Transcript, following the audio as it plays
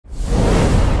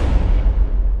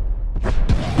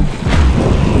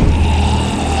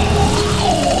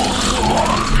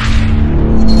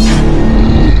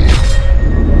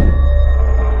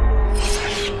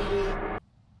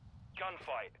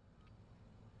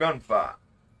Gunfight.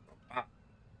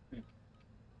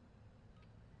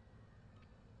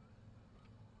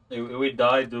 If we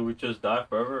die, do we just die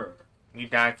forever? Or? You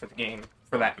die for the game,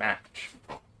 for that match.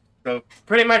 So,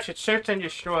 pretty much it's search and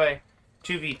destroy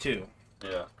 2v2.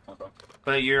 Yeah, okay.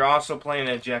 But you're also playing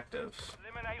objectives.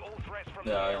 Eliminate all threats from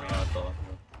Yeah, I know, that's all.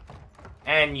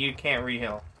 And you can't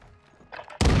re-heal.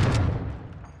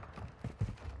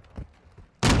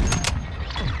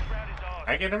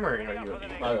 I get him or are you?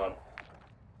 I got it.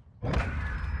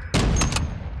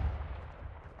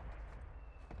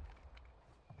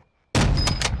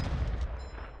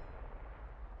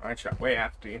 I shot way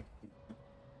after you.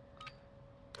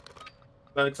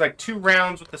 But it's like 2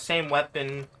 rounds with the same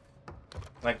weapon,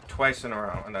 like twice in a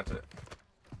row, and that's it.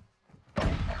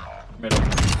 Middle.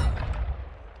 It's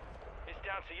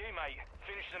down to you, mate.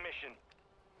 Finish the mission.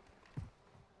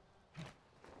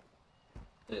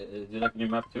 Is it like new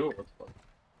map too, or what?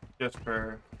 Just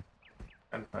for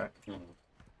gunfight. Yeah,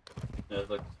 it's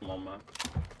like a small map.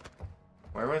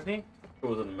 Where was he? It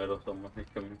was in the middle somewhere. He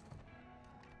coming.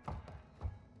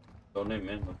 Don't name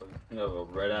in, but you have a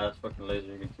red ass fucking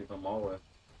laser you can see from all the way.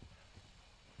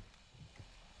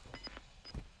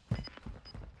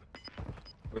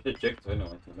 Where's the Jake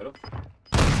anyway? In the middle?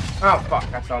 Oh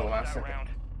fuck, I saw the last second.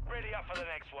 Ready up for the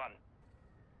next one.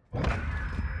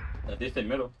 At least in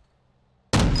middle.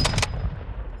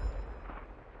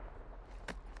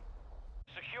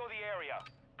 Secure the area.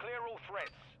 Clear all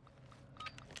threats.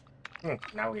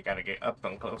 Now we gotta get up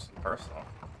and close and personal.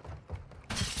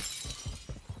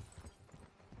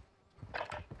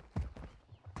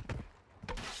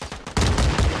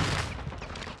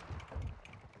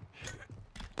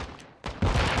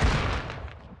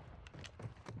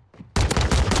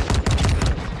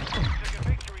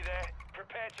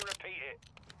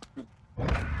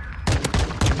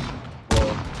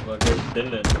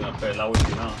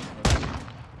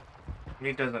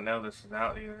 He doesn't know this is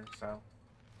out either, so.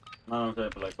 No, I'm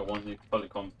saying, but like the one he probably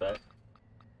comes back.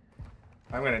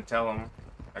 I'm gonna tell him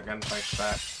a gunfight's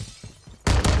back.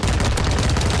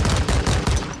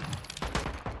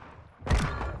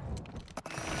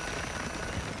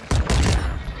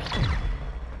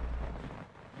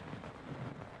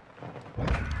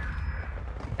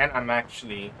 And I'm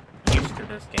actually used to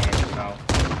this game, so.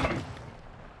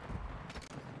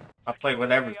 I played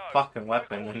with every fucking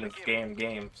weapon in this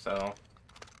game, so.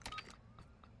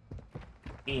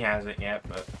 He hasn't yet,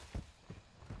 but.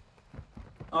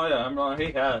 Oh yeah, I'm wrong.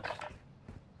 He has.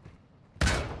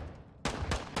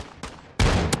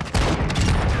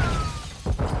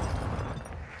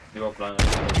 You are blind.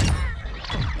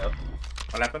 Yep.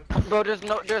 What happened? Bro,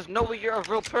 there's no way you're a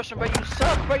real person, but you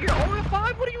suck, bro. You're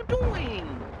 0-5. What are you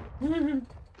doing?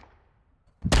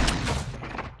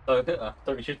 I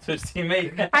thought you should to his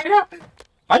teammate. I know.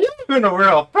 Are you even a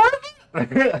real person?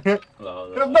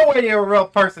 No, there's no way you're a real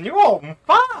person. You're 0-5.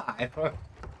 Come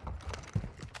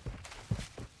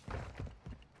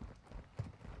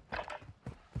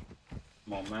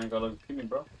on, man. Gotta keep me,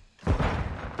 bro.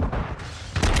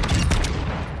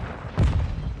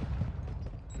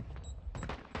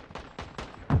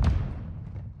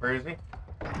 Where is he?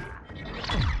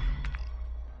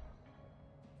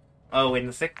 Oh, in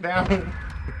the sick down?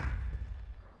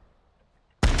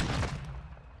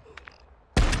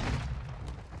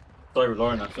 Sorry, we're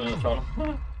lowering that soon as I shot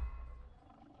him.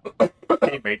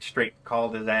 Teammate straight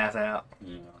called his ass out.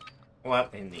 Yeah.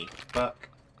 What in the fuck?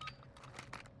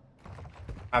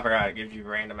 I forgot it gives you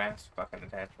random ass fucking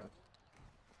attachments.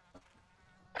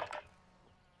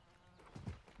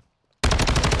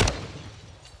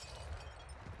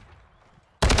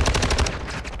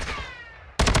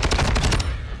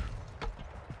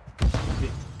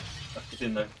 He's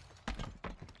in there.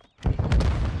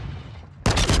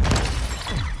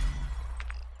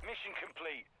 Mission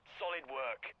complete. Solid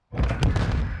work.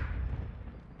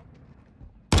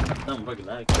 Damn, fucking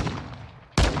lag.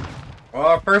 Well,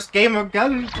 our first game of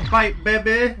gunfight,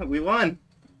 baby. We won.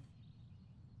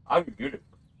 I'm muted.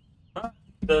 Huh?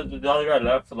 The other guy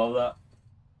left. I love that.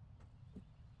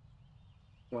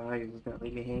 Wow, you just gonna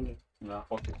leave me hanging. Nah,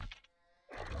 fuck it.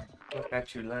 Look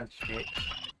at your lunch, bitch.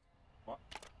 What?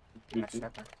 That's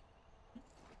never.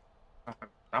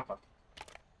 Napa.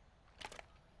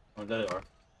 Oh, there they are.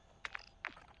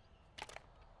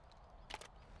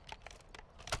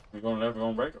 We going left, we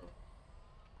going right? Or?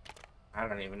 I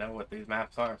don't even know what these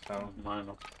maps are, so Mine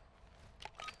know.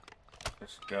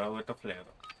 just go with the flow.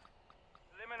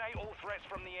 Eliminate all threats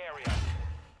from the area.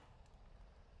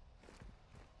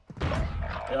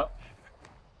 Yep.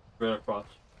 Right across.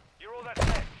 You're all that's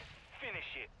left.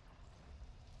 Finish it.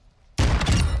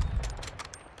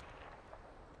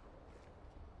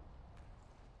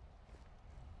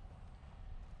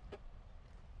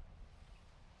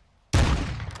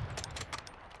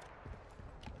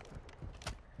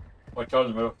 Watch out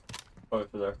in the middle. Oh,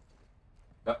 it's there.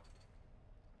 Yeah.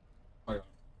 Oh, yeah.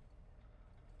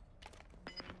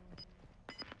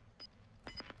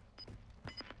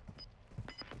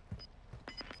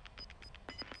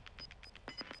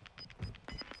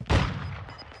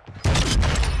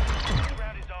 This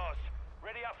round is ours.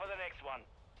 Ready up for the next one.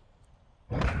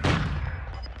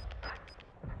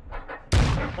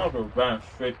 I'm gonna ran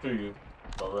straight through you.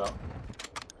 So, yeah.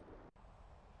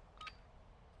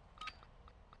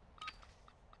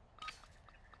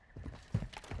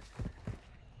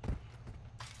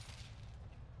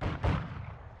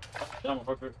 Damn,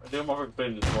 motherfucker. I didn't motherfucker play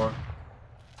this before.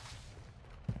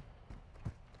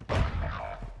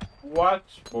 What?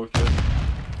 Bullshit. It's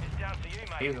down to you,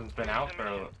 mate. Season's been out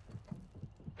for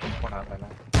what happened now?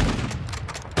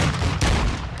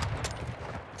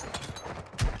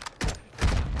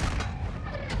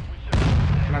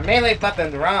 My melee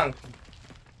button's wrong.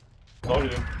 Told you.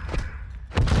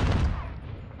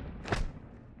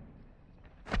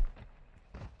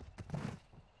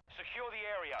 Secure the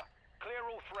area. Clear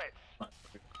all threats.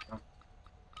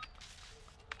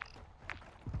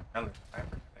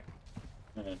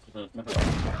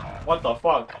 What the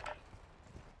fuck?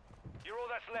 You're all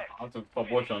that's left. I have to put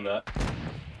bush on that.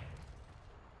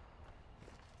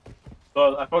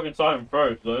 So I fucking saw him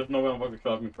first, so there's no way I'm fucking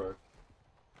shot me first.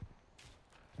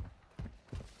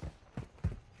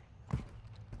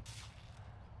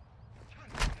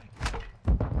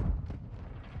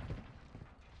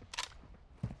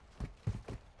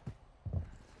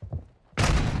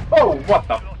 Oh, what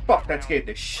the fuck? That scared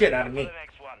the shit out of me. For the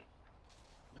next one.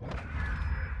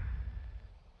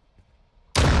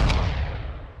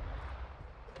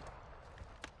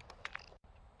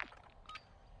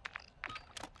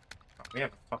 We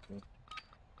have a fucking...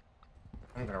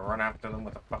 I'm gonna run after them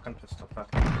with a fucking pistol.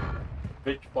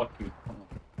 Bitch, fuck you.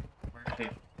 Where is he?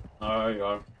 Alright, you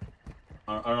are.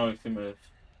 I don't know, 2 minutes.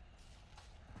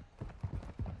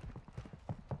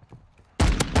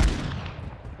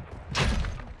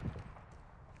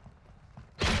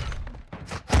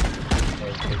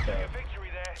 Your victory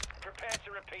there. Prepare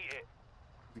to repeat it.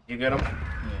 Did you get him?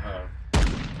 Yeah,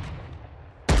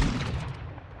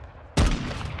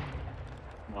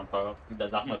 come on, Kyle.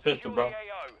 That's my pistol, Secure bro. the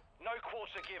AO. No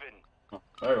quarter given. Oh,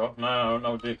 there you go.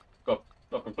 No, Dick. Got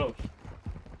fucking close.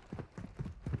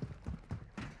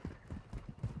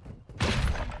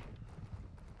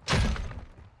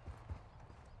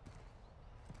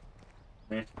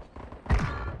 Me.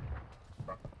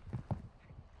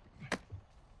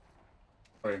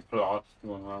 Very plots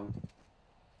going on.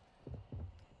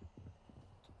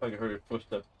 I can hear your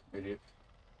footsteps, idiot.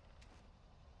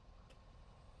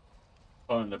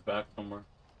 Oh, in the back somewhere.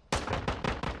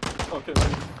 Oh shit.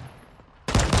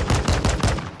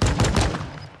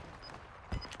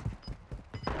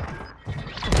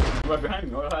 Right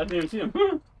behind me. I didn't even see him.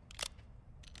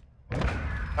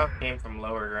 Pup came from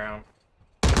lower ground.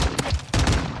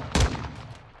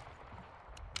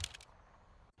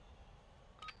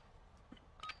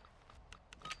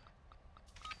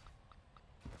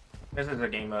 This is a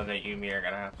game mode that you and me are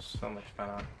gonna have so much fun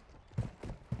on.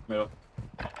 Middle.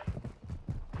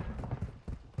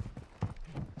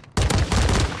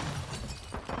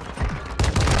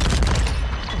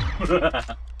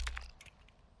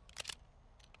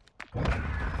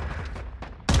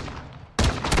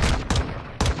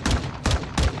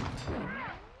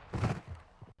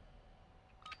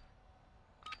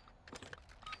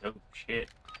 Oh shit.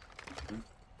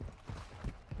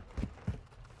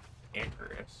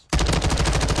 Icarus.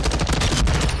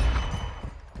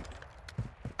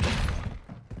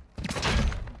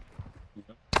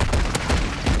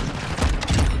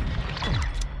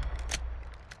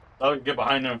 I would get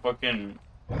behind them fucking...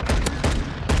 I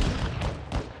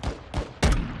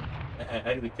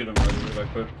execute him if I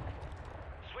could.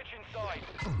 Switch inside.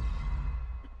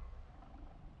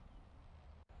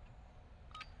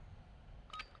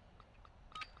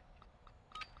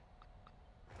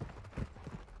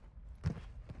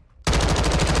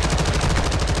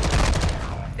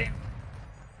 Damn.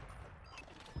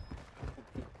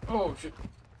 Oh shit.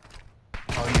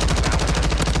 Oh, you found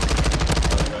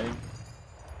Okay.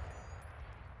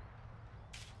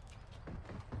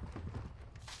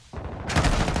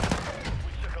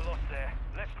 We took a loss there.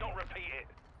 Let's not repeat it.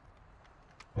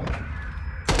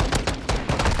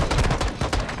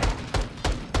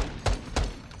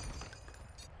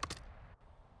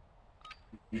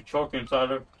 You choking,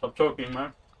 Tyler. Stop choking,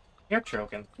 man. You're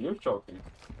choking. You're choking.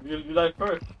 You like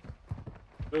first.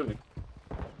 Really.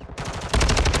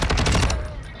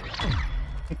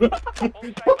 All safe.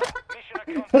 Mission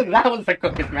accomplished. That was the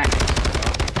quickest match.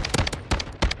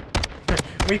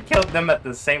 We killed them at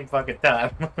the same fucking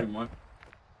time. Pretty much.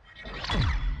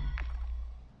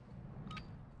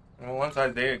 Well, once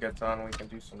Isaiah gets on, we can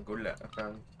do some good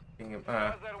Strasser 1,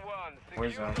 secure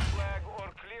Warzone. the flag or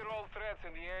clear all threats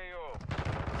in the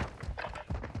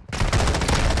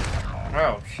AO.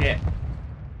 Oh shit.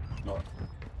 No.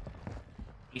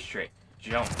 He straight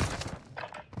jumped.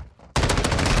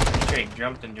 He straight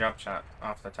jumped and jump shot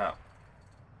off the top.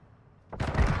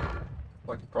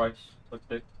 Like the price. Look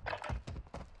dick.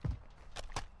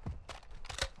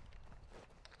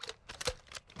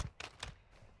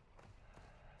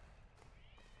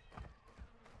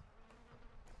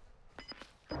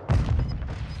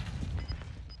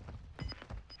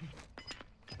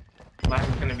 Black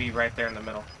is gonna be right there in the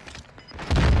middle.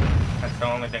 That's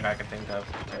the only thing I can think of.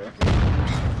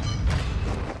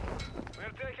 We're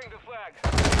taking the flag.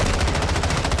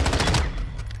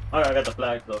 Alright, I got the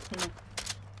flag though.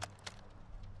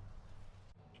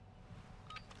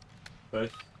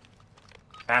 First.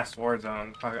 Past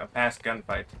Warzone, past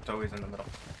gunfight, it's always in the middle.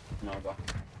 No, bro.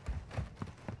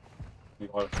 You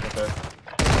got it. Okay.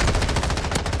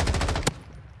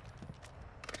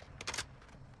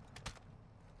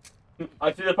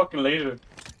 I see the fucking laser.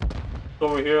 It's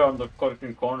over here on the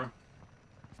fucking corner.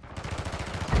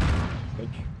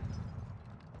 Bitch.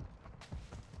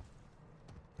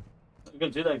 You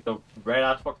can see like the red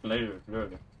ass fucking laser,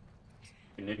 literally.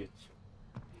 Fucking idiots.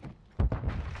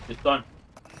 It's done.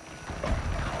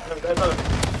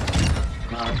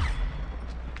 Nice.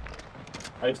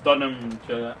 I stunned him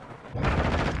to that.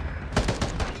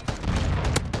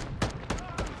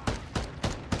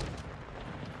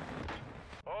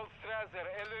 All Strasser,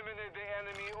 eliminate the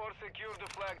enemy or secure the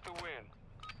flag to win.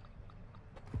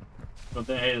 Don't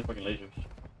think I hate the fucking lasers.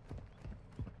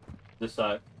 This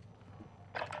side.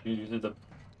 You use the.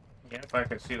 Yeah, if I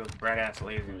could see those bright ass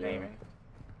lasers Yeah. aiming.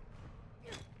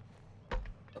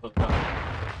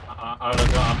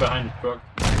 I'm behind the truck.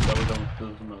 That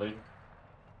was my laser.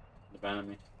 The van at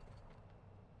me.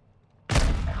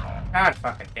 God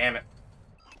fucking damn it.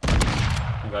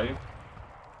 I got you?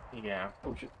 Yeah.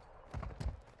 Oh shit.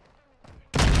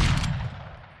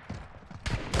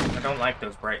 I don't like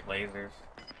those bright lasers.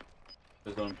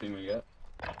 That's the only thing we got.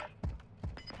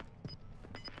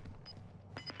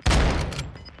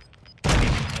 You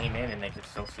can aim in and they can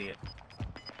still see it.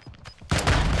 The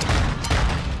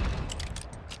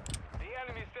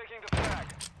enemy's taking the flag.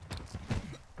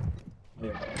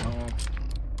 Yeah.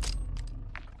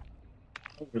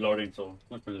 Reloading, so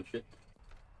not for the shit.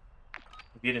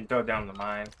 If you didn't throw down the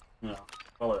mine. Yeah.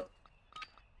 Oh, whatever.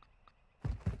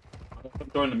 I'm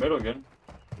throwing in the middle again.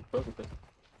 Perfect.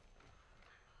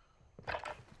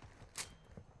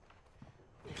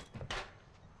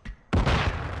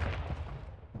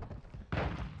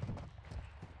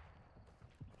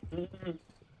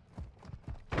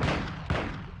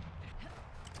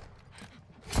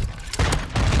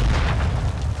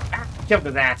 Killed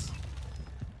his ass.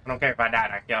 I don't care if I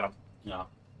died, I killed him. Yeah.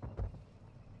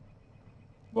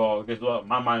 Well, guess what?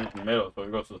 My mine is in the middle, so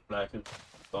it goes to the flag. It's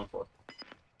done for.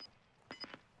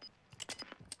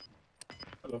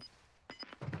 Hello.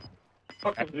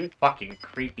 That's fucking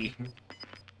creepy. You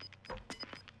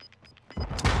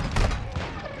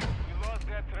lost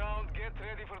that round, get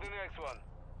ready for the next one.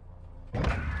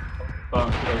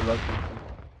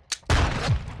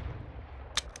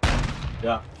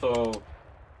 Yeah, so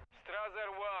Strasser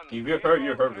 1, if you're hurt,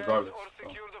 you're hurt clear all regardless. threats or So.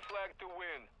 secure the flag to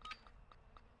win.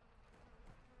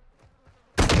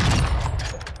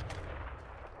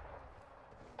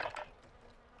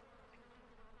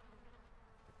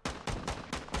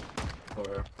 Over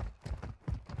here.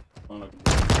 Oh, look.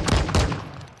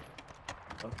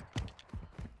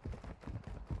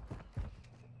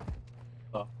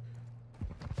 Oh.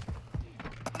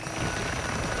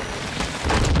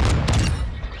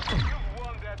 You've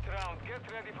won that round, get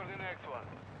ready for the next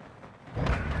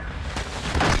one.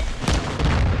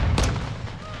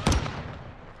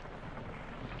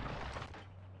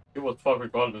 It was fuck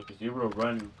regardless, because you would have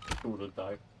run, you would have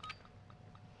died.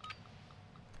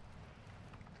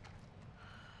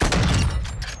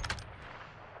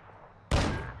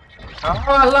 Oh,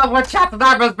 I love one shot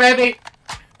snipers, baby!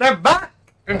 They're back!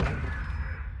 I'm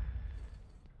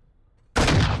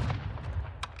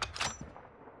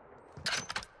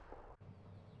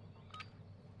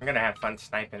gonna have fun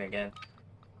sniping again.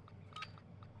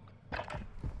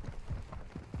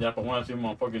 Yeah, if I want to see him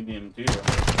on fucking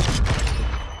DMT.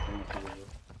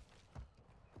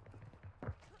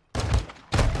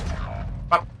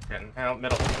 Fuck, getting out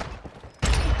middle.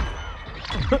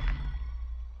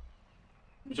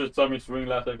 You just saw me swing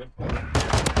last second.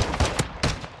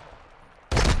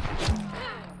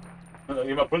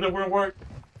 If my bullet wouldn't work,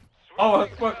 Oh,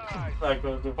 fuck. Like,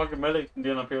 the fucking medic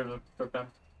didn't appear the first time.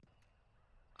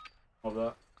 All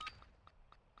that.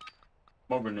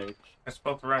 More grenades. Let's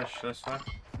both rush this way.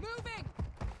 Moving.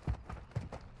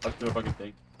 Let's do a fucking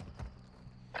thing.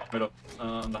 Middle.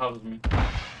 The house is me.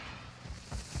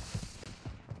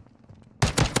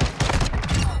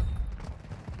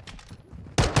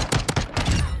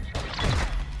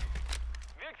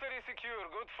 Victory secure.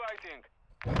 Good fighting.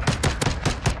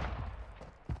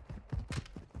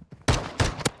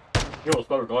 Yo, it's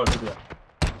got a guard. Look at that.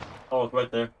 Oh, it's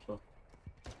right there. So.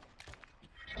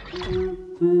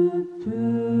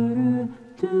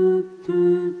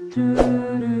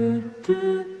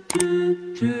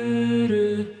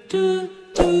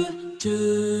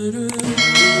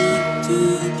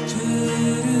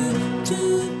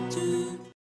 do